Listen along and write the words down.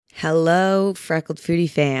Hello, Freckled Foodie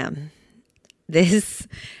fam.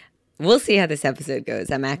 We'll see how this episode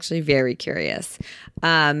goes. I'm actually very curious.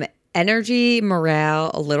 Energy,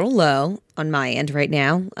 morale, a little low on my end right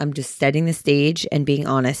now. I'm just setting the stage and being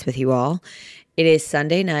honest with you all. It is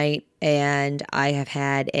Sunday night, and I have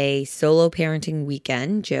had a solo parenting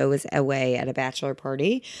weekend. Joe is away at a bachelor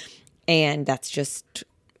party, and that's just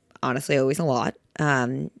honestly always a lot,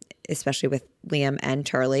 especially with Liam and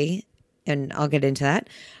Charlie, and I'll get into that.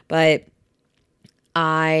 But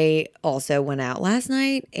I also went out last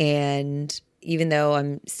night, and even though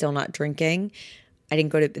I'm still not drinking, I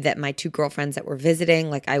didn't go to that. My two girlfriends that were visiting,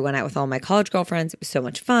 like I went out with all my college girlfriends. It was so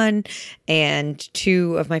much fun. And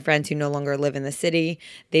two of my friends who no longer live in the city,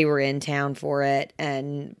 they were in town for it.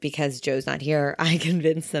 And because Joe's not here, I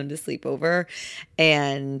convinced them to sleep over.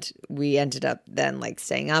 And we ended up then like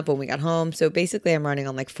staying up when we got home. So basically I'm running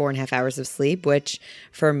on like 4.5 hours of sleep, which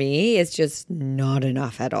for me is just not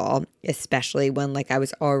enough at all, especially when like I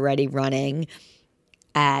was already running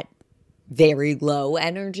at very low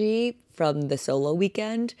energy from the solo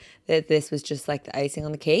weekend, that this was just like the icing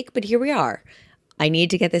on the cake. But here we are. I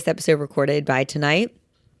need to get this episode recorded by tonight.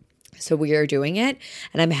 So we are doing it.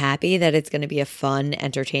 And I'm happy that it's going to be a fun,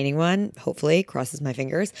 entertaining one. Hopefully, crosses my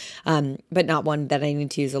fingers. But not one that I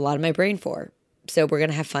need to use a lot of my brain for. So we're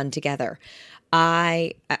going to have fun together.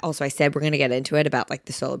 I said we're going to get into it about like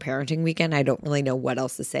the solo parenting weekend. I don't really know what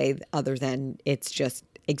else to say other than it's just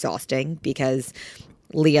exhausting because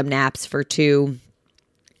Liam naps for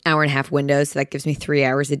 2-hour-and-a-half windows. So that gives me 3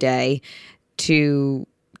 hours a day to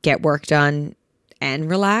get work done and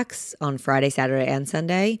relax on Friday, Saturday, and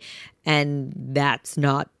Sunday. And that's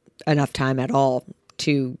not enough time at all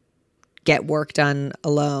to get work done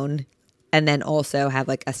alone and then also have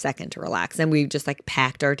like a second to relax. And we just like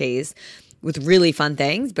packed our days with really fun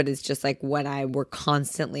things, but it's just like when we're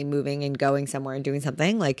constantly moving and going somewhere and doing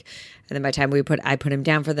something like, and then by the time I put him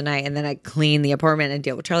down for the night and then I clean the apartment and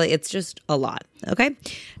deal with Charlie, it's just a lot. Okay.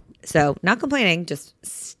 So not complaining, just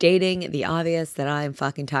stating the obvious that I'm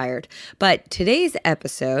fucking tired. But today's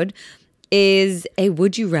episode is a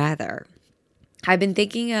would you rather. I've been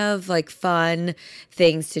thinking of like fun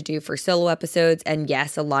things to do for solo episodes. And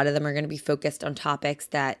yes, a lot of them are going to be focused on topics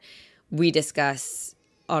that we discuss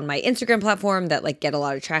on my Instagram platform that like get a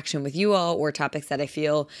lot of traction with you all, or topics that I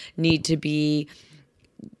feel need to be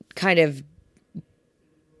kind of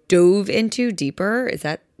dove into deeper. Is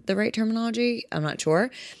that the right terminology? I'm not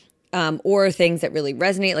sure. Or things that really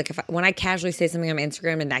resonate. Like when I casually say something on my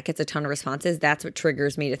Instagram and that gets a ton of responses, that's what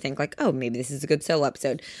triggers me to think like, oh, maybe this is a good solo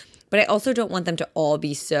episode. But I also don't want them to all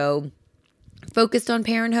be so focused on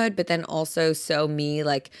parenthood, but then also so me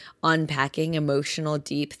like unpacking emotional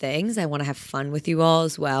deep things. I want to have fun with you all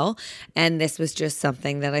as well. And this was just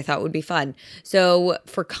something that I thought would be fun. So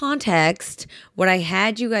for context, what I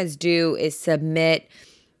had you guys do is submit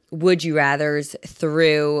would you rathers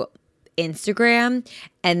through Instagram.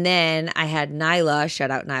 And then I had Nyla,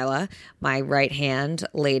 shout out Nyla, my right hand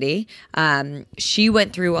lady. She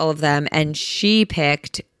went through all of them and she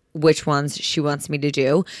picked which ones she wants me to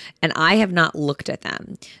do. And I have not looked at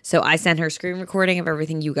them. So I sent her a screen recording of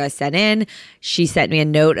everything you guys sent in. She sent me a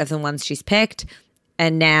note of the ones she's picked.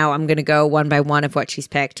 And now I'm going to go one by one of what she's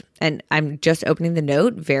picked. And I'm just opening the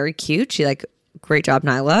note. Very cute. She great job,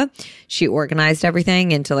 Nyla. She organized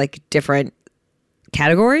everything into like different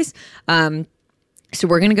categories. So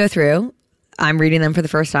we're going to go through. I'm reading them for the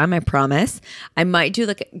first time, I promise. I might do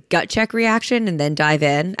like a gut check reaction and then dive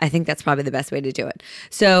in. I think that's probably the best way to do it.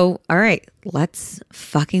 So, all right, let's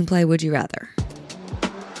fucking play Would You Rather.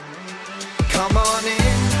 Come on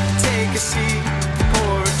in, take a seat,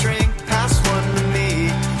 pour a drink, pass one to me.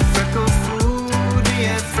 Freckled foodie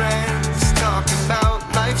and friends, talking about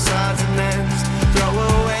life's odds and ends. Throw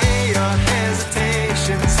away your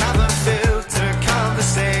hesitations, have unfiltered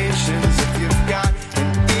conversations. If you've got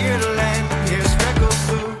an ear to lend, here's Freckled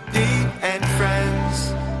Foodie and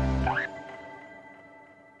Friends.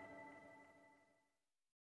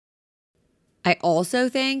 I also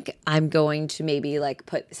think I'm going to maybe like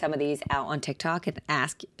put some of these out on TikTok and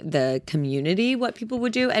ask the community what people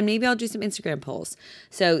would do. And maybe I'll do some Instagram polls.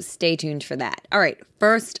 So stay tuned for that. All right.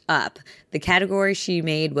 First up, the category she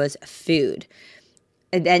made was food.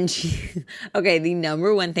 And then the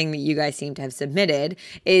number one thing that you guys seem to have submitted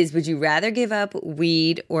is would you rather give up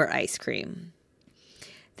weed or ice cream?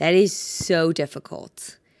 That is so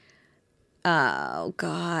difficult. Oh,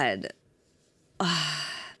 God.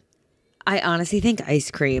 I honestly think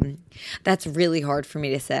ice cream. That's really hard for me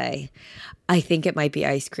to say. I think it might be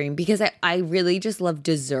ice cream because I really just love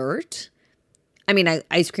dessert. I mean,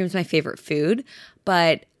 ice cream's my favorite food,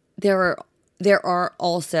 but there are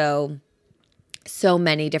also so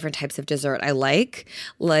many different types of dessert I like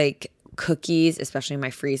cookies, especially in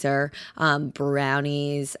my freezer,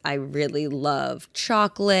 brownies. I really love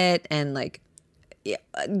chocolate and yeah,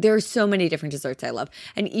 there's so many different desserts I love.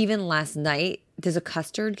 And even last night, does a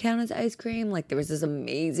custard count as ice cream? Like there was this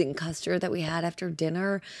amazing custard that we had after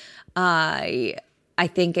dinner. I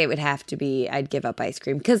think it would have to be, I'd give up ice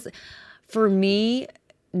cream because for me,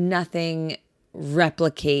 nothing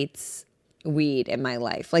replicates weed in my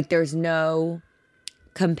life. Like there's no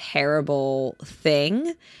comparable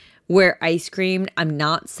thing where ice cream, I'm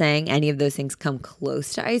not saying any of those things come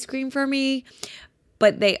close to ice cream for me,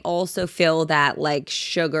 but they also feel that like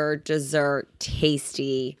sugar, dessert,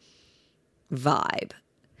 tasty vibe.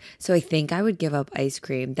 So I think I would give up ice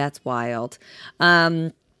cream. That's wild.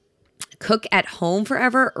 Cook at home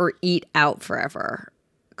forever or eat out forever?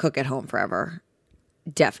 Cook at home forever.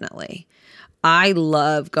 Definitely. I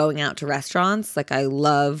love going out to restaurants. Like I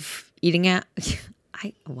love eating out.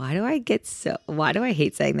 Why do I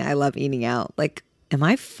hate saying that I love eating out? Like, am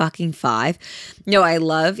I fucking 5? No, I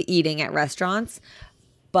love eating at restaurants.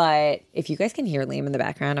 But if you guys can hear Liam in the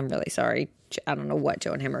background, I'm really sorry. I don't know what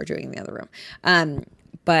Joe and him are doing in the other room.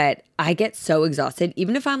 But I get so exhausted,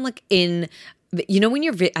 even if I'm like in,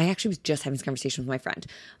 when I actually was just having this conversation with my friend.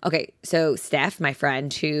 Okay, so Steph, my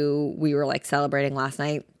friend who we were like celebrating last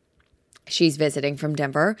night, she's visiting from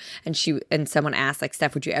Denver and someone asked like,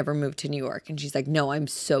 Steph, would you ever move to New York? And she's like, no, I'm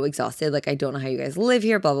so exhausted. Like, I don't know how you guys live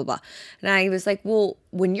here, blah, blah, blah. And I was like, well,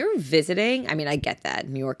 when you're visiting, I mean, I get that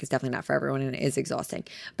New York is definitely not for everyone and it is exhausting.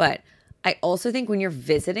 But I also think when you're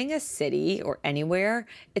visiting a city or anywhere,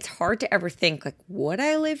 it's hard to ever think like, would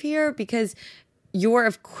I live here? Because you're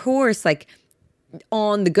of course like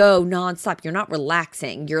on the go nonstop. You're not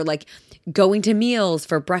relaxing. You're like going to meals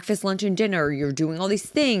for breakfast, lunch, and dinner. You're doing all these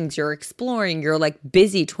things. You're exploring. You're like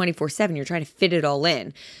busy 24/7. You're trying to fit it all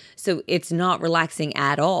in. So it's not relaxing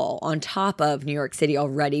at all on top of New York City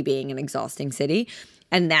already being an exhausting city.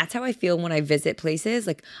 And that's how I feel when I visit places.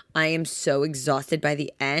 Like I am so exhausted by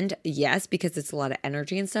the end. Yes, because it's a lot of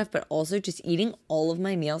energy and stuff, but also just eating all of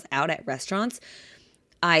my meals out at restaurants.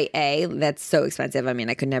 That's so expensive. I mean,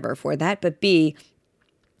 I could never afford that. But B,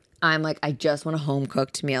 I'm like, I just want a home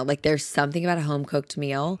cooked meal. Like there's something about a home cooked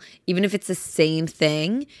meal. Even if it's the same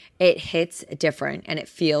thing, it hits different and it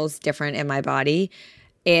feels different in my body.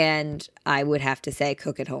 And I would have to say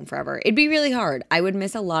cook at home forever. It'd be really hard. I would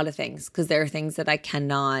miss a lot of things because there are things that I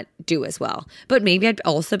cannot do as well. But maybe I'd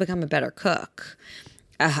also become a better cook.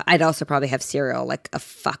 I'd also probably have cereal like a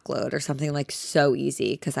fuckload or something like so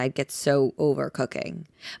easy because I'd get so over cooking.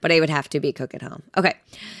 But I would have to be cook at home. Okay.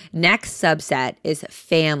 Next subset is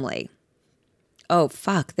family. Oh,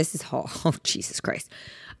 fuck. This is oh, Jesus Christ.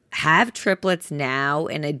 Have triplets now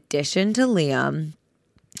in addition to Liam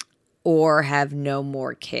or have no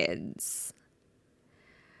more kids?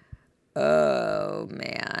 Oh,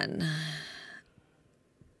 man.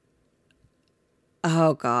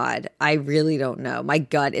 Oh, God. I really don't know. My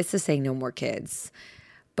gut is to say no more kids.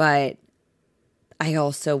 But I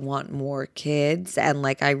also want more kids. And,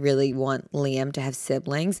 like, I really want Liam to have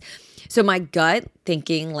siblings. So my gut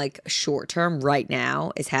thinking, like, short term right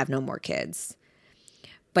now is have no more kids.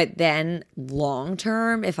 But then long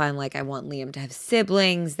term, if I'm like, I want Liam to have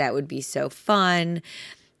siblings, that would be so fun.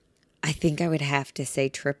 I think I would have to say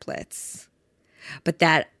triplets. But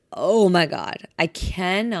that, oh my God, I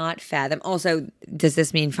cannot fathom. Also, does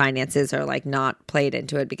this mean finances are like not played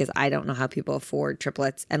into it? Because I don't know how people afford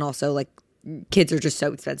triplets. And also like kids are just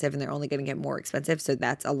so expensive and they're only going to get more expensive. So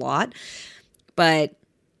that's a lot. But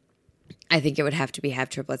I think it would have to be have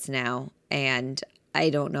triplets now. And I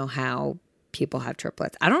don't know how people have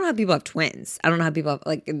triplets. I don't know how people have twins. I don't know how people have,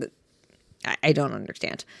 like, I don't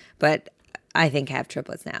understand. But I think have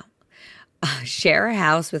triplets now. Share a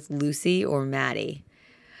house with Lucy or Maddie.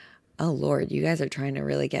 Oh, Lord, you guys are trying to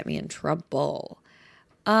really get me in trouble.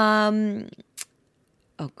 We're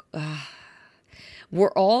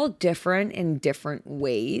all different in different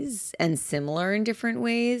ways and similar in different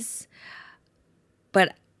ways.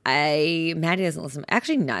 But Maddie doesn't listen.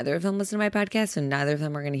 Actually, neither of them listen to my podcast, so neither of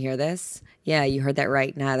them are going to hear this. Yeah, you heard that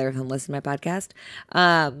right. Neither of them listen to my podcast.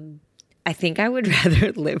 I think I would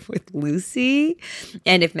rather live with Lucy.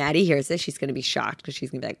 And if Maddie hears this, she's going to be shocked because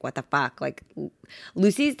she's going to be like, what the fuck? Like,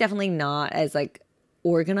 Lucy's definitely not as, like,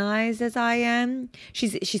 organized as I am.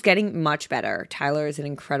 She's getting much better. Tyler is an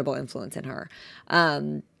incredible influence in her.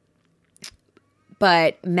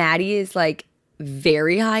 But Maddie is, like,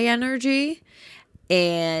 very high energy.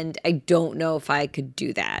 And I don't know if I could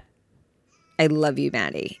do that. I love you,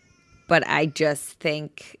 Maddie. But I just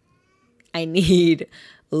think I need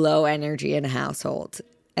low energy in a household.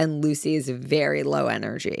 And Lucy is very low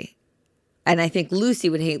energy. And I think Lucy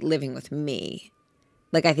would hate living with me.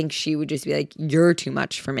 Like, I think she would just be like, you're too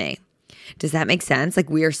much for me. Does that make sense? Like,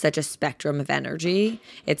 we are such a spectrum of energy.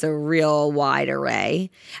 It's a real wide array.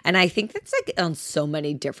 And I think that's like on so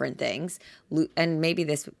many different things. And maybe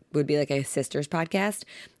this would be like a sisters podcast.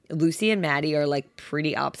 Lucy and Maddie are like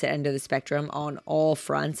pretty opposite end of the spectrum on all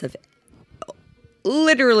fronts of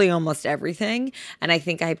literally almost everything. And I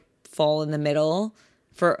think I fall in the middle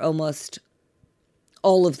for almost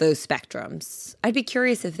all of those spectrums. I'd be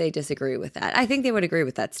curious if they disagree with that. I think they would agree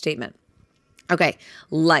with that statement. Okay,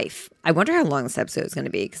 life. I wonder how long this episode is going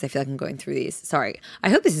to be because I feel like I'm going through these. Sorry. I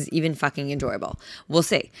hope this is even fucking enjoyable. We'll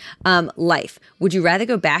see. Life. Would you rather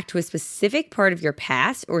go back to a specific part of your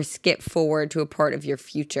past or skip forward to a part of your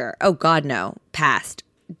future? Oh, God, no. Past.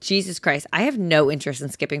 Jesus Christ. I have no interest in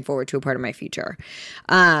skipping forward to a part of my future.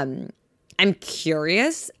 I'm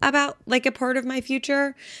curious about like a part of my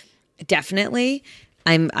future. Definitely.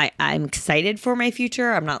 I'm excited for my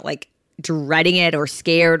future. I'm not like dreading it or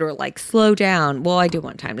scared or like slow down. Well, I do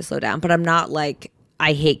want time to slow down, but I'm not like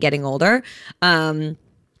I hate getting older. But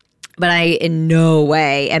I in no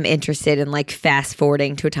way am interested in like fast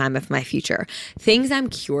forwarding to a time of my future. Things I'm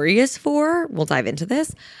curious for, we'll dive into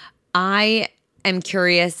this. I am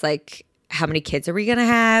curious like how many kids are we going to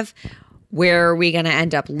have? Where are we going to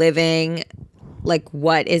end up living? Like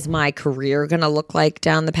what is my career going to look like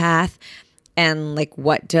down the path? And like,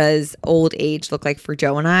 what does old age look like for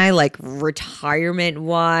Joe and I? Like retirement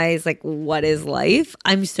wise, like what is life?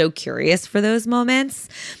 I'm so curious for those moments.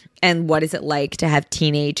 And what is it like to have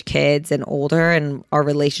teenage kids and older and our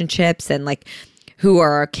relationships and like who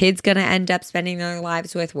are our kids going to end up spending their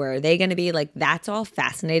lives with? Where are they going to be? Like that's all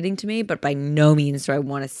fascinating to me, but by no means do I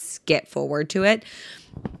want to skip forward to it.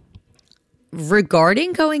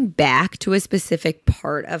 Regarding going back to a specific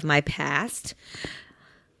part of my past.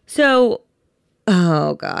 So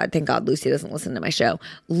oh, God. Thank God Lucy doesn't listen to my show.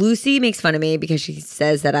 Lucy makes fun of me because she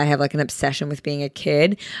says that I have like an obsession with being a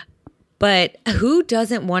kid. But who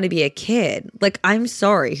doesn't want to be a kid? Like, I'm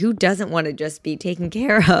sorry. Who doesn't want to just be taken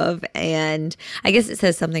care of? And I guess it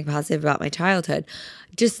says something positive about my childhood.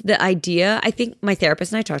 Just the idea. I think my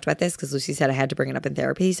therapist and I talked about this because Lucy said I had to bring it up in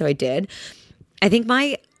therapy. So I did. I think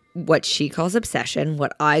what she calls obsession,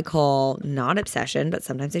 what I call not obsession, but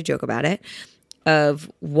sometimes I joke about it,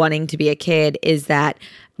 of wanting to be a kid is that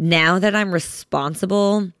now that I'm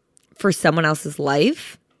responsible for someone else's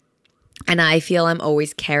life and I feel I'm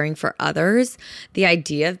always caring for others, the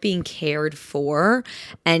idea of being cared for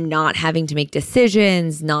and not having to make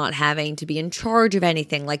decisions, not having to be in charge of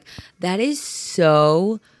anything, like that is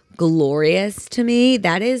so glorious to me.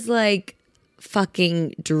 That is like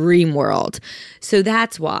fucking dream world. So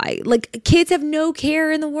that's why like kids have no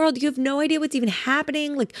care in the world. You have no idea what's even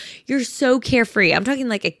happening. Like you're so carefree. I'm talking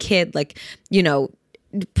like a kid, like, you know,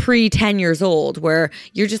 pre 10 years old where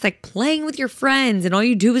you're just like playing with your friends and all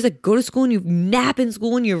you do is like go to school and you nap in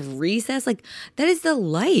school and you have recess. Like that is the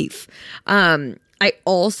life. I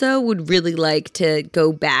also would really like to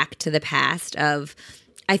go back to the past of,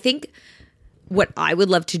 I think what I would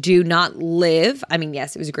love to do, not live. I mean,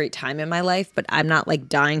 yes, it was a great time in my life, but I'm not like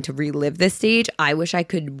dying to relive this stage. I wish I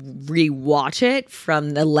could rewatch it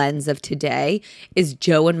from the lens of today. Is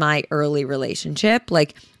Joe and my early relationship.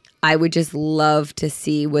 Like, I would just love to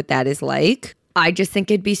see what that is like. I just think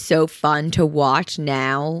it'd be so fun to watch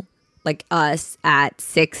now, like us at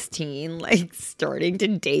 16, like starting to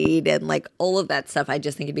date and like all of that stuff. I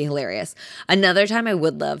just think it'd be hilarious. Another time I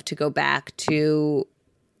would love to go back to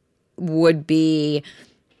would be,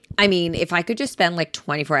 I mean, if I could just spend like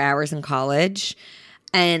 24 hours in college,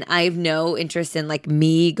 and I have no interest in like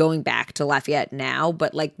me going back to Lafayette now,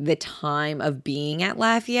 but like the time of being at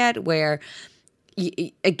Lafayette where,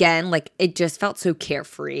 again, like it just felt so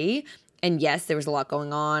carefree. And yes, there was a lot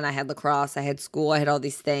going on. I had lacrosse, I had school, I had all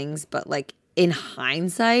these things, but like in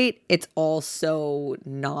hindsight, it's all so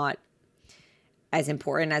not as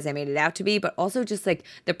important as I made it out to be, but also just like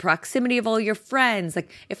the proximity of all your friends.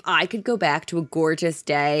 Like if I could go back to a gorgeous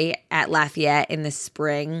day at Lafayette in the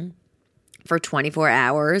spring for 24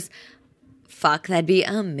 hours, fuck, that'd be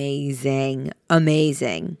amazing.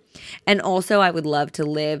 Amazing. And also I would love to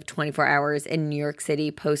live 24 hours in New York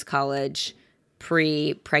City post-college,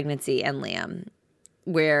 pre-pregnancy and Liam,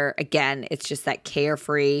 where again, it's just that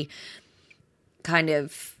carefree kind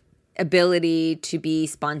of ability to be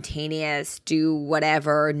spontaneous, do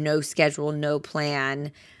whatever, no schedule, no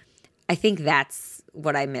plan. I think that's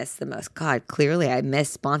what I miss the most. God, clearly I miss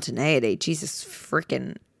spontaneity. Jesus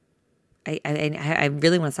freaking, I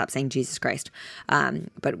really want to stop saying Jesus Christ.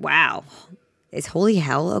 But wow, is holy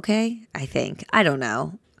hell okay? I think. I don't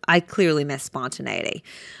know. I clearly miss spontaneity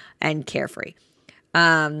and carefree.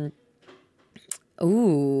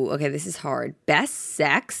 Ooh, okay, this is hard. Best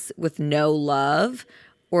sex with no love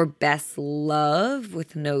or best love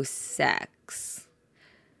with no sex?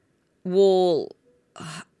 Well,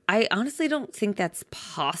 I honestly don't think that's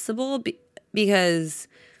possible because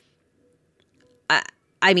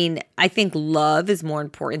I mean, I think love is more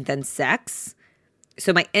important than sex.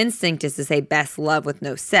 So my instinct is to say best love with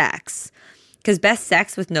no sex, because best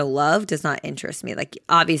sex with no love does not interest me. Like,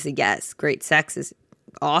 obviously, yes, great sex is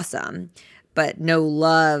awesome, but no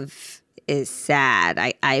love is sad.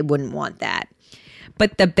 I wouldn't want that.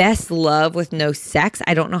 But the best love with no sex,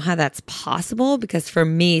 I don't know how that's possible, because for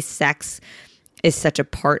me, sex is such a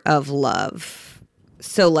part of love.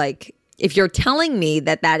 So, like, if you're telling me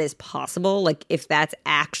that that is possible, like if that's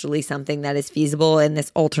actually something that is feasible in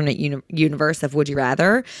this alternate universe of Would You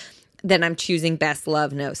Rather, then I'm choosing best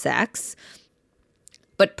love, no sex.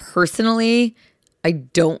 But personally, I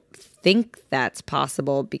don't think that's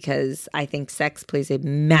possible, because I think sex plays a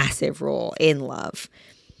massive role in love.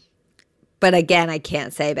 But again, I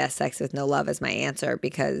can't say best sex with no love as my answer,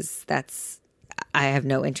 because I have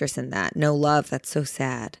no interest in that. No love, that's so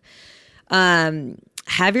sad.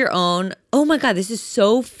 Have your own, oh my God, this is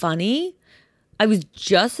so funny. I was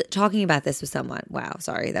just talking about this with someone. Wow,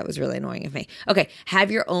 sorry, that was really annoying of me. Okay, have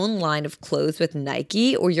your own line of clothes with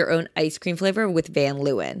Nike or your own ice cream flavor with Van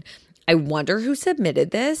Leeuwen. I wonder who submitted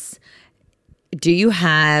this. Do you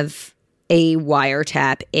have a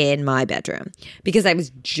wiretap in my bedroom? Because I was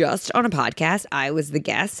just on a podcast. I was the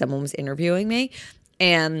guest. Someone was interviewing me,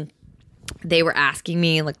 and they were asking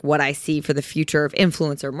me like what I see for the future of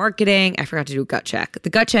influencer marketing. I forgot to do a gut check. The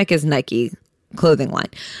gut check is Nike clothing line.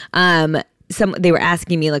 They were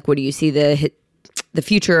asking me like, what do you see the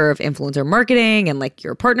future of influencer marketing and like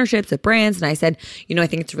your partnerships with brands? And I said, I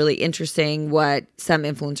think it's really interesting what some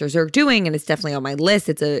influencers are doing, and it's definitely on my list.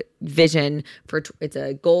 It's a it's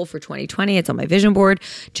a goal for 2020. It's on my vision board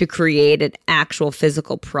to create an actual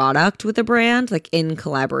physical product with a brand, like in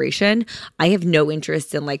collaboration. I have no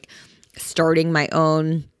interest in like starting my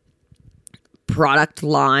own product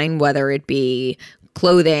line, whether it be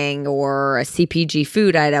clothing or a CPG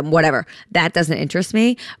food item, whatever. That doesn't interest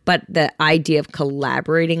me. But the idea of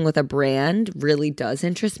collaborating with a brand really does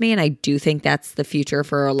interest me. And I do think that's the future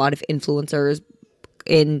for a lot of influencers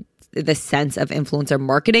in the sense of influencer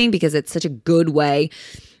marketing, because it's such a good way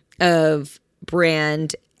of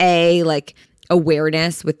brand, like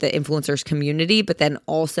awareness with the influencers community, but then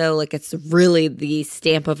also like it's really the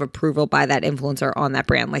stamp of approval by that influencer on that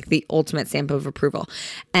brand, like the ultimate stamp of approval.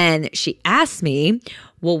 And she asked me,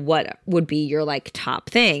 well, what would be your like top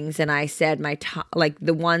things? And I said my top, like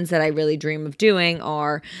the ones that I really dream of doing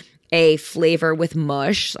are a flavor with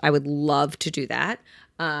mush. I would love to do that.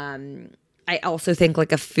 I also think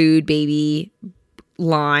like a food baby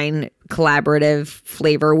line collaborative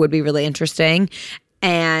flavor would be really interesting.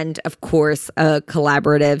 And of course, a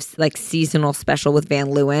collaborative, like seasonal special with Van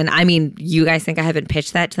Leeuwen. I mean, you guys think I haven't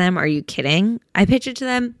pitched that to them? Are you kidding? I pitch it to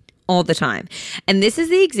them all the time. And this is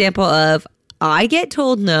the example of I get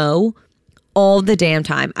told no all the damn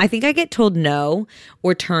time. I think I get told no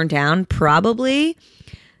or turned down probably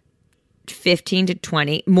 15 to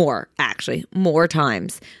 20, more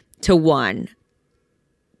times to one,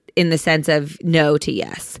 in the sense of no to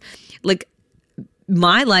yes. Like,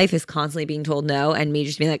 my life is constantly being told no, and me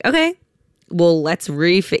just being like, okay, well, let's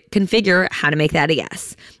reconfigure how to make that a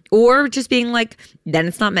yes. Or just being like, then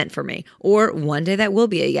it's not meant for me. Or one day that will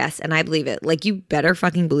be a yes, and I believe it. Like, you better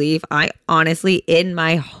fucking believe, I honestly, in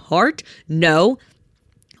my heart, know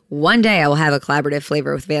one day I will have a collaborative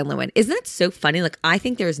flavor with Van Leeuwen. Isn't that so funny? Like, I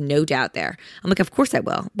think there's no doubt there. I'm like, of course I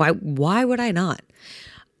will. Why would I not?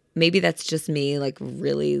 Maybe that's just me, like,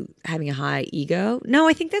 really having a high ego. No,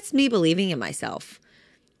 I think that's me believing in myself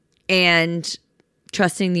and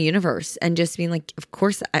trusting the universe and just being like, of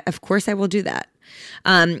course I will do that.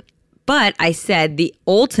 But I said the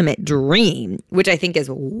ultimate dream, which I think is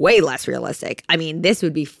way less realistic. I mean, this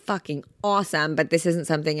would be fucking awesome, but this isn't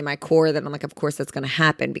something in my core that I'm like, of course that's going to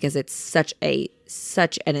happen, because it's such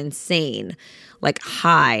an insane, like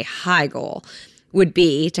high goal. Would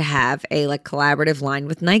be to have a like collaborative line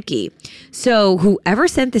with Nike. So whoever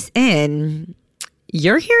sent this in,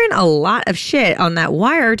 you're hearing a lot of shit on that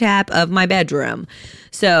wiretap of my bedroom.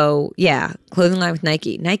 So yeah, clothing line with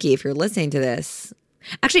Nike. Nike, if you're listening to this,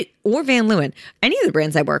 actually, or Van Leeuwen, any of the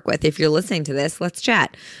brands I work with, if you're listening to this, let's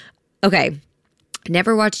chat. Okay,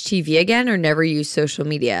 never watch TV again or never use social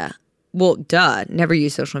media? Well, never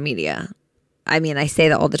use social media. I mean, I say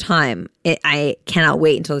that all the time. I cannot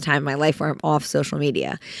wait until the time in my life where I'm off social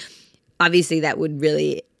media. Obviously, that would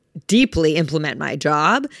really deeply implement my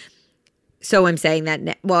job. So I'm saying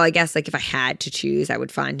that, well, I guess like if I had to choose, I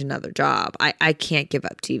would find another job. I can't give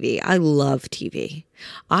up TV. I love TV.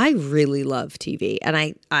 I really love TV. And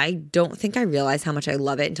I don't think I realize how much I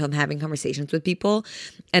love it until I'm having conversations with people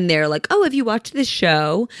and they're like, oh, have you watched this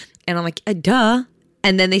show? And I'm like, duh.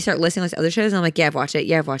 And then they start listing like other shows and I'm like, yeah, I've watched it.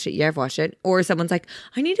 Yeah, I've watched it. Yeah, I've watched it. Or someone's like,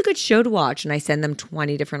 I need a good show to watch. And I send them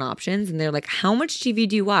 20 different options and they're like, how much TV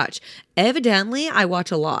do you watch? Evidently, I watch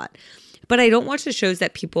a lot. But I don't watch the shows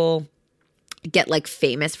that people get like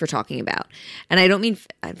famous for talking about. And I don't mean,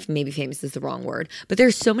 maybe famous is the wrong word, but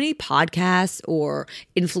there's so many podcasts or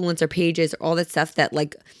influencer pages or all that stuff that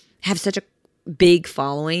like have such a big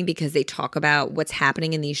following because they talk about what's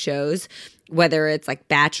happening in these shows, whether it's like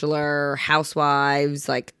Bachelor, Housewives,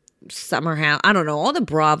 like Summer House, I don't know, all the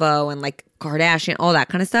Bravo and like Kardashian, all that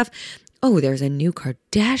kind of stuff. Oh, there's a new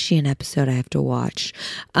Kardashian episode I have to watch.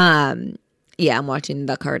 Yeah, I'm watching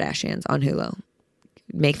The Kardashians on Hulu.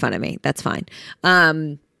 Make fun of me. That's fine.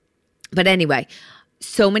 But anyway,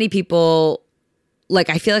 so many people, like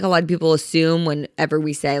I feel like a lot of people assume whenever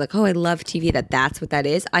we say like, oh, I love TV, that's what that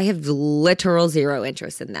is. I have literal zero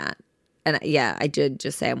interest in that. And yeah, I did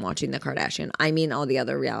just say I'm watching The Kardashian. I mean all the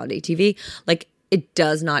other reality TV. Like it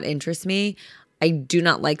does not interest me. I do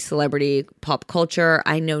not like celebrity pop culture.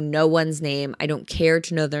 I know no one's name. I don't care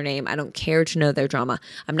to know their name. I don't care to know their drama.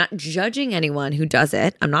 I'm not judging anyone who does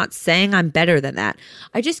it. I'm not saying I'm better than that.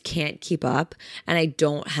 I just can't keep up and I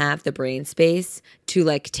don't have the brain space to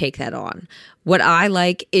like take that on. What I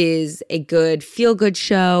like is a good feel-good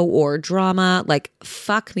show or drama. Like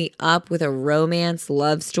fuck me up with a romance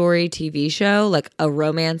love story TV show, like a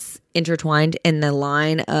romance intertwined in the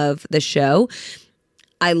line of the show.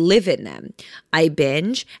 I live in them. I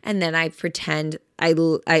binge and then I pretend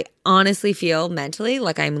I honestly feel mentally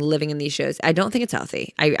like I'm living in these shows. I don't think it's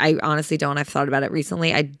healthy. I honestly don't. I've thought about it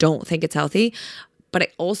recently. I don't think it's healthy, but I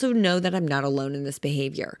also know that I'm not alone in this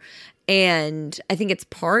behavior. And I think it's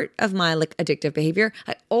part of my like addictive behavior.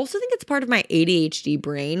 I also think it's part of my ADHD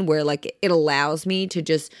brain where like it allows me to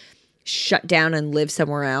just shut down and live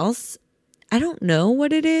somewhere else. I don't know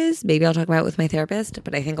what it is. Maybe I'll talk about it with my therapist,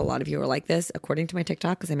 but I think a lot of you are like this, according to my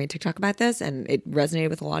TikTok, because I made TikTok about this and it resonated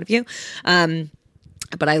with a lot of you.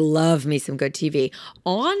 But I love me some good TV.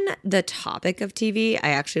 On the topic of TV, I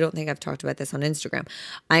actually don't think I've talked about this on Instagram.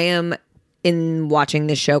 I am watching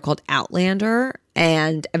this show called Outlander,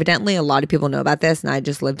 and evidently a lot of people know about this, and I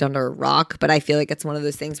just lived under a rock, but I feel like it's one of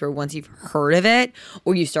those things where once you've heard of it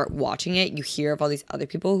or you start watching it, you hear of all these other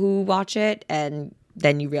people who watch it, and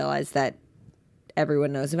then you realize that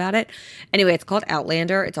everyone knows about it. Anyway, it's called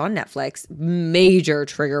Outlander. It's on Netflix. Major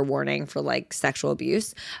trigger warning for like sexual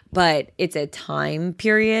abuse, but it's a time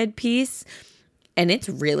period piece and it's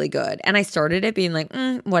really good. And I started it being like,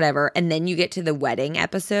 whatever. And then you get to the wedding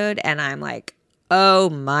episode and I'm like, oh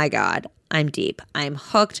my God, I'm deep. I'm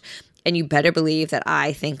hooked. And you better believe that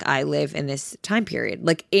I think I live in this time period.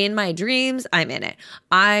 Like in my dreams, I'm in it.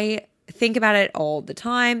 I think about it all the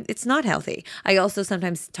time. It's not healthy. I also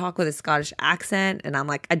sometimes talk with a Scottish accent and I'm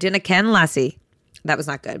like, I dinna ken lassie. That was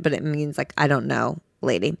not good, but it means like, I don't know,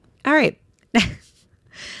 lady. All right.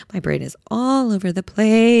 My brain is all over the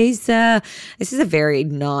place. This is a very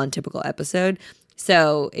non-typical episode.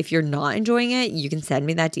 So if you're not enjoying it, you can send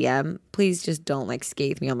me that DM. Please just don't like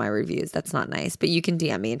scathe me on my reviews. That's not nice, but you can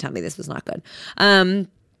DM me and tell me this was not good.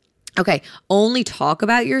 Okay. Only talk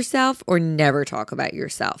about yourself or never talk about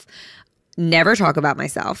yourself. Never talk about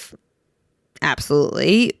myself.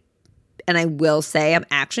 Absolutely. And I will say I'm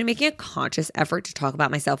actually making a conscious effort to talk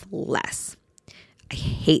about myself less. I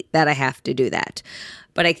hate that I have to do that.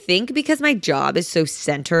 But I think because my job is so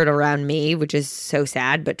centered around me, which is so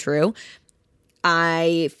sad but true,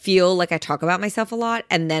 I feel like I talk about myself a lot.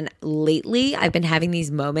 And then lately I've been having these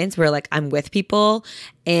moments where like I'm with people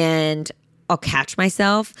and I'll catch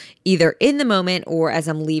myself either in the moment or as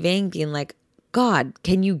I'm leaving being like, God,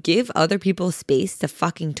 can you give other people space to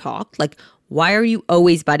fucking talk? Like, why are you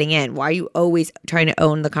always butting in? Why are you always trying to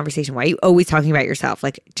own the conversation? Why are you always talking about yourself?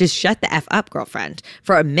 Like, just shut the F up, girlfriend.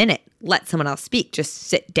 For a minute, let someone else speak. Just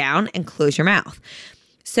sit down and close your mouth.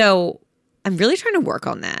 So I'm really trying to work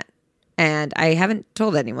on that. And I haven't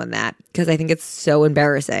told anyone that because I think it's so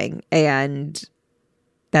embarrassing. And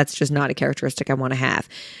that's just not a characteristic I want to have.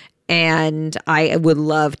 And I would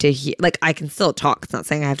love to hear, like, I can still talk. It's not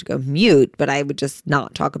saying I have to go mute, but I would just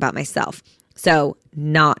not talk about myself. So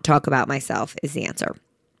not talk about myself is the answer.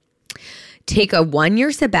 Take a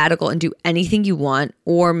 1-year sabbatical and do anything you want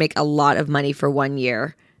or make a lot of money for 1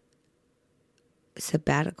 year.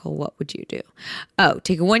 Sabbatical, what would you do? Oh,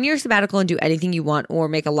 take a 1-year sabbatical and do anything you want or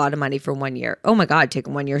make a lot of money for 1 year. Oh my God, take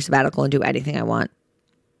a 1-year sabbatical and do anything I want.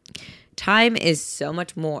 Time is so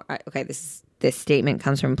much more. Okay, this statement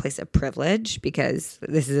comes from a place of privilege because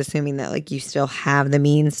this is assuming that like you still have the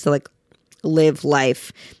means to like live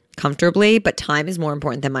life comfortably, but time is more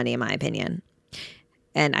important than money in my opinion.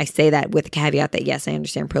 And I say that with the caveat that yes, I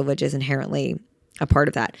understand privilege is inherently a part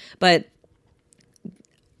of that, but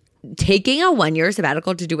taking a 1 year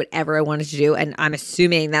sabbatical to do whatever I wanted to do, and I'm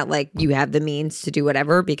assuming that like you have the means to do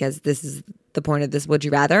whatever because this is the point of this would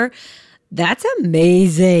you rather. That's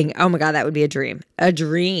amazing. Oh my God, that would be a dream. A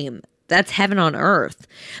dream. That's heaven on earth.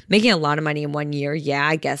 Making a lot of money in 1 year. Yeah,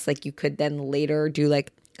 I guess like you could then later do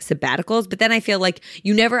like sabbaticals, but then I feel like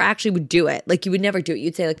you never actually would do it. Like you would never do it.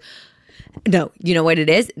 You'd say like, no, you know what it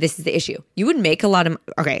is? This is the issue. You would make a lot of,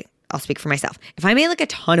 okay, I'll speak for myself. If I made like a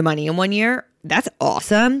ton of money in 1 year, that's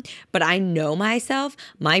awesome. But I know myself,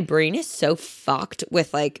 my brain is so fucked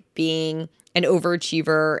with like being an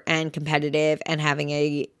overachiever and competitive and having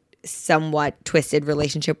a somewhat twisted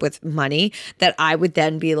relationship with money that I would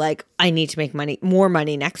then be like, I need to make more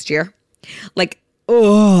money next year. Like,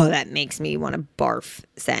 oh, that makes me want to barf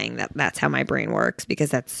saying that that's how my brain works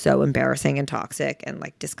because that's so embarrassing and toxic and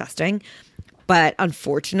like disgusting. But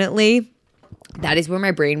unfortunately, that is where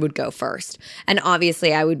my brain would go first. And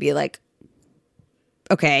obviously I would be like,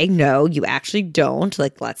 okay, no, you actually don't.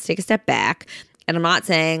 Like, let's take a step back. And I'm not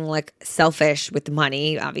saying like selfish with the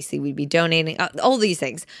money. Obviously we'd be donating, all these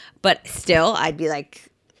things. But still, I'd be like,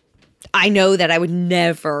 I know that I would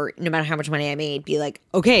never, no matter how much money I made, be like,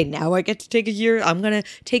 okay, now I get to take a year. I'm going to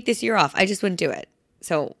take this year off. I just wouldn't do it.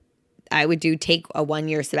 So I would take a 1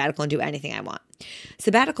 year sabbatical and do anything I want.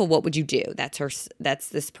 Sabbatical, what would you do? That's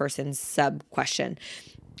this person's sub question.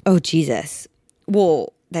 Oh, Jesus.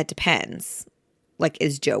 Well, that depends. Like,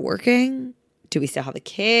 is Joe working? Do we still have a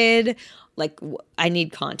kid? Like, I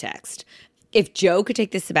need context. If Joe could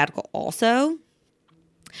take this sabbatical also,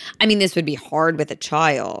 I mean, this would be hard with a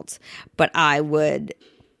child, but I would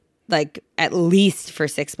like at least for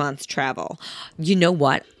 6 months travel. You know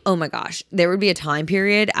what? Oh my gosh. There would be a time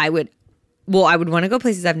period I would want to go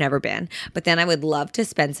places I've never been, but then I would love to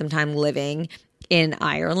spend some time living in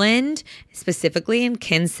Ireland, specifically in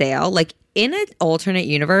Kinsale. Like in an alternate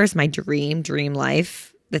universe, my dream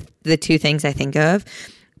life, the two things I think of,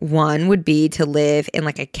 one would be to live in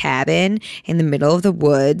like a cabin in the middle of the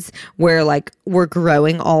woods where like we're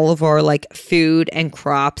growing all of our like food and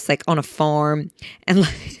crops like on a farm and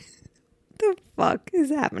like the fuck is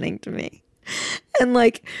happening to me? And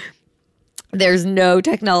like there's no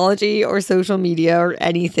technology or social media or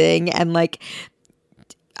anything and like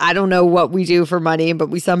I don't know what we do for money, but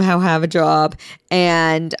we somehow have a job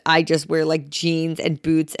and I just wear like jeans and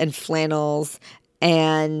boots and flannels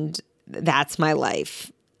and that's my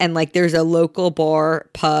life. And like there's a local bar,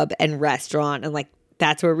 pub, and restaurant. And like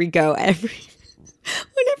that's where we go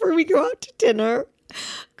whenever we go out to dinner.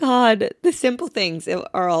 God, the simple things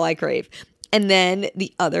are all I crave. And then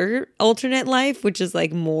the other alternate life, which is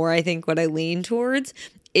like more, I think, what I lean towards,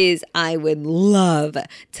 is I would love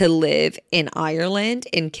to live in Ireland,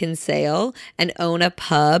 in Kinsale, and own a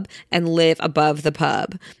pub and live above the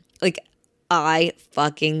pub. Like I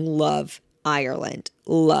fucking love Ireland.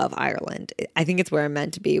 Love Ireland. I think it's where I'm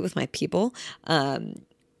meant to be with my people,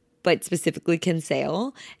 but specifically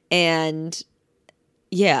Kinsale. And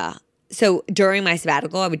yeah, so during my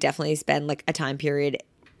sabbatical, I would definitely spend like a time period,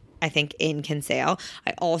 I think, in Kinsale.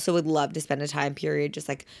 I also would love to spend a time period just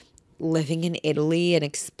like living in Italy and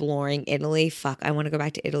exploring Italy. Fuck, I want to go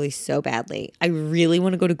back to Italy so badly. I really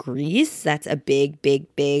want to go to Greece. That's a big,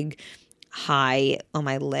 big, big high on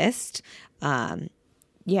my list.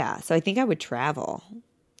 Yeah, so I think I would travel.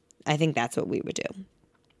 I think that's what we would do.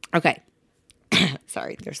 Okay.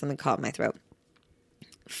 Sorry, there's something caught in my throat.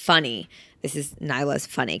 Funny. This is Nyla's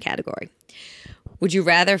funny category. Would you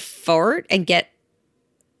rather fart and get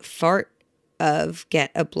a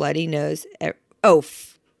bloody nose?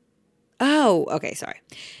 Okay, sorry.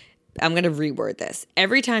 I'm going to reword this.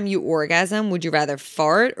 Every time you orgasm, would you rather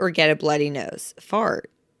fart or get a bloody nose?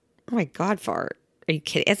 Fart. Oh my God, fart. Are you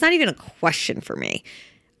kidding? It's not even a question for me.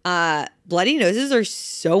 Bloody noses are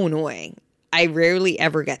so annoying. I rarely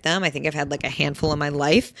ever get them. I think I've had like a handful in my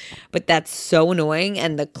life, but that's so annoying.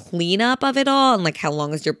 And the cleanup of it all and like how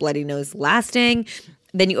long is your bloody nose lasting?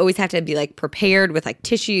 Then you always have to be like prepared with like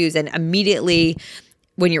tissues and immediately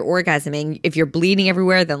when you're orgasming, if you're bleeding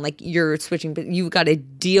everywhere, then like you're switching, but you've got to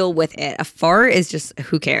deal with it. A fart is just,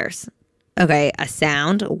 who cares? Okay, a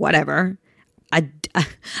sound, whatever. I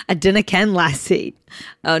didn't ken last seat.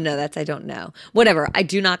 Oh no, I don't know. Whatever. I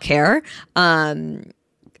do not care.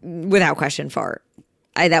 Without question, fart.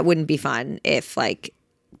 That wouldn't be fun if like,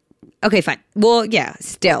 okay, fine. Well, yeah,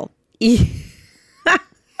 still.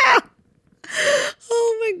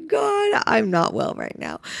 Oh my God. I'm not well right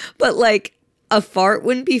now. But like a fart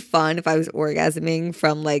wouldn't be fun if I was orgasming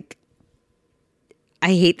from like, I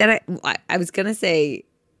hate that I was going to say,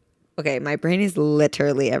 okay, my brain is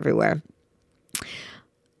literally everywhere.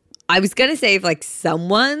 I was going to say if like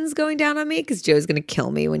someone's going down on me because Joe's going to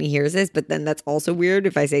kill me when he hears this. But then that's also weird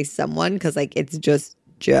if I say someone because like it's just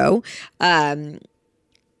Joe. But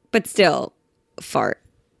still, fart.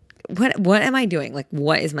 What am I doing? Like,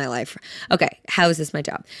 what is my life? Okay, how is this my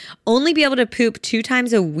job? Only be able to poop 2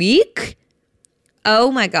 times a week? Oh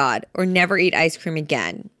my God. Or never eat ice cream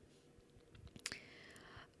again.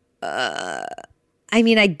 I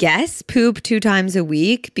mean, I guess poop 2 times a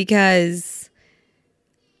week because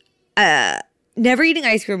never eating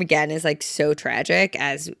ice cream again is like so tragic,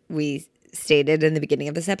 as we stated in the beginning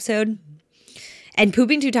of this episode. And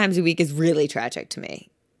pooping 2 times a week is really tragic to me.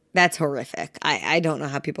 That's horrific. I don't know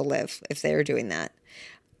how people live if they're doing that.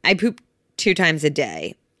 I poop 2 times a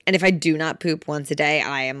day. And if I do not poop once a day,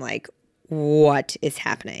 I am like, what is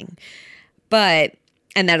happening?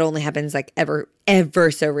 And that only happens like ever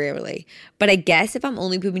so rarely. But I guess if I'm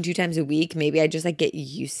only pooping 2 times a week, maybe I just like get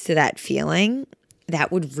used to that feeling.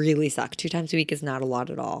 That would really suck. 2 times a week is not a lot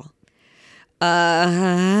at all.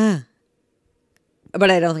 But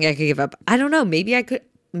I don't think I could give up. I don't know. Maybe I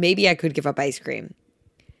could give up ice cream.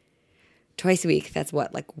 Twice a week. That's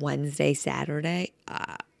what, like Wednesday, Saturday?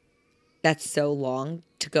 That's so long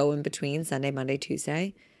to go in between Sunday, Monday,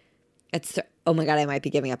 Tuesday. Oh my God, I might be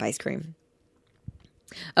giving up ice cream.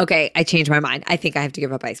 Okay, I changed my mind. I think I have to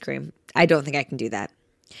give up ice cream. I don't think I can do that.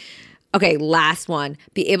 Okay, last one.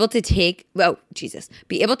 Be able to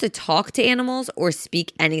talk to animals or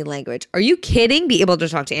speak any language. Are you kidding? Be able to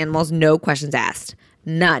talk to animals, no questions asked.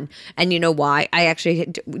 None. And you know why?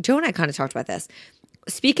 Joe and I kind of talked about this.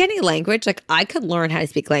 Speak any language, like I could learn how to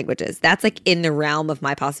speak languages. That's like in the realm of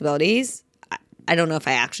my possibilities. I don't know if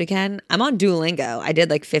I actually can. I'm on Duolingo. I did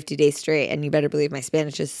like 50 days straight, and you better believe my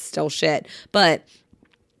Spanish is still shit. But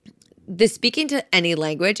the speaking to any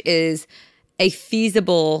language is a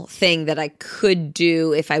feasible thing that I could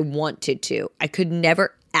do if I wanted to. I could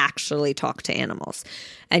never actually talk to animals.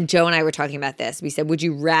 And Joe and I were talking about this. We said, would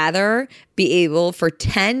you rather be able for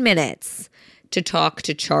 10 minutes to talk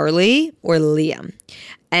to Charlie or Liam?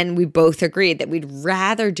 And we both agreed that we'd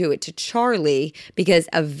rather do it to Charlie because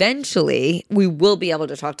eventually we will be able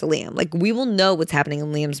to talk to Liam. Like we will know what's happening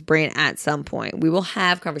in Liam's brain at some point. We will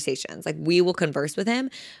have conversations. Like we will converse with him,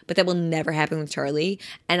 but that will never happen with Charlie.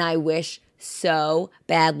 And I wish so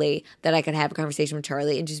badly that I could have a conversation with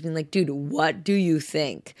Charlie and just be like, dude, what do you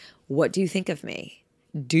think? What do you think of me?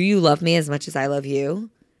 Do you love me as much as I love you?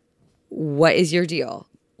 What is your deal?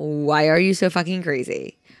 Why are you so fucking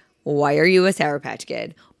crazy? Why are you a Sour Patch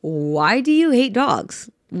Kid? Why do you hate dogs?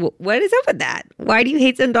 What is up with that? Why do you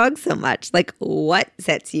hate some dogs so much? Like, what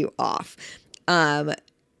sets you off? Do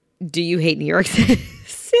you hate New York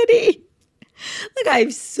City? Like, I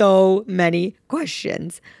have so many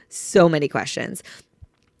questions. So many questions.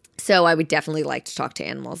 So I would definitely like to talk to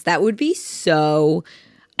animals. That would be so...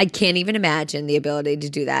 I can't even imagine the ability to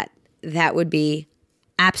do that. That would be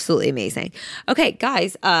absolutely amazing. Okay,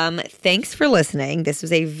 guys, thanks for listening. This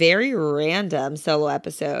was a very random solo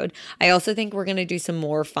episode. I also think we're going to do some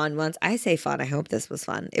more fun ones. I say fun. I hope this was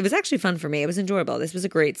fun. It was actually fun for me. It was enjoyable. This was a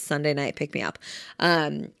great Sunday night pick-me-up.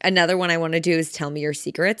 Another one I want to do is tell me your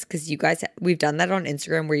secrets, because you guys, we've done that on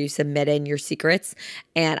Instagram where you submit in your secrets,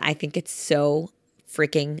 and I think it's so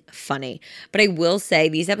freaking funny. But I will say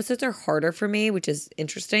these episodes are harder for me, which is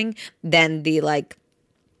interesting, than the like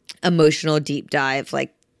emotional deep dive,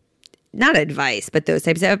 like not advice, but those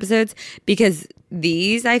types of episodes, because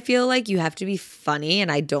these, I feel like you have to be funny, and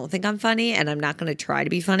I don't think I'm funny, and I'm not going to try to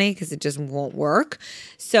be funny because it just won't work.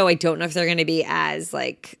 So I don't know if they're going to be as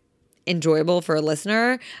like enjoyable for a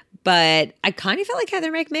listener, but I kind of felt like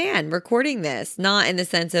Heather McMahon recording this, not in the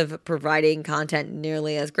sense of providing content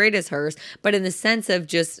nearly as great as hers, but in the sense of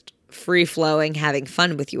just free-flowing, having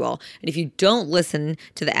fun with you all. And if you don't listen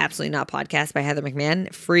to the Absolutely Not podcast by Heather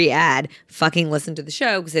McMahon, free ad, fucking listen to the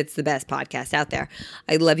show because it's the best podcast out there.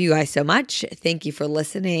 I love you guys so much. Thank you for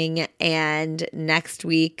listening. And next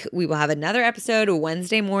week, we will have another episode,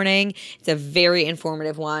 Wednesday morning. It's a very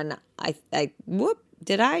informative one.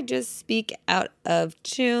 Did I just speak out of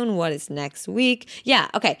tune? What is next week? Yeah,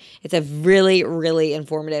 okay. It's a really, really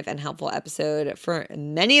informative and helpful episode for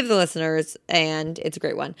many of the listeners, and it's a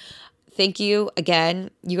great one. Thank you again.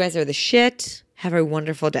 You guys are the shit. Have a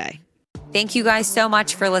wonderful day. Thank you guys so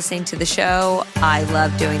much for listening to the show. I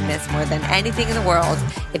love doing this more than anything in the world.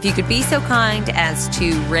 If you could be so kind as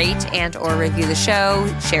to rate and or review the show,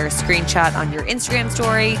 share a screenshot on your Instagram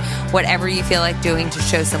story, whatever you feel like doing to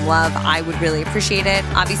show some love, I would really appreciate it.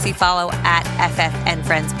 Obviously, follow at FFN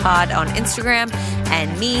Friends Pod on Instagram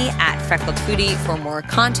and me at Freckled Foodie for more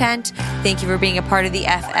content. Thank you for being a part of the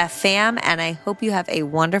FF fam, and I hope you have a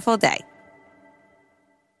wonderful day.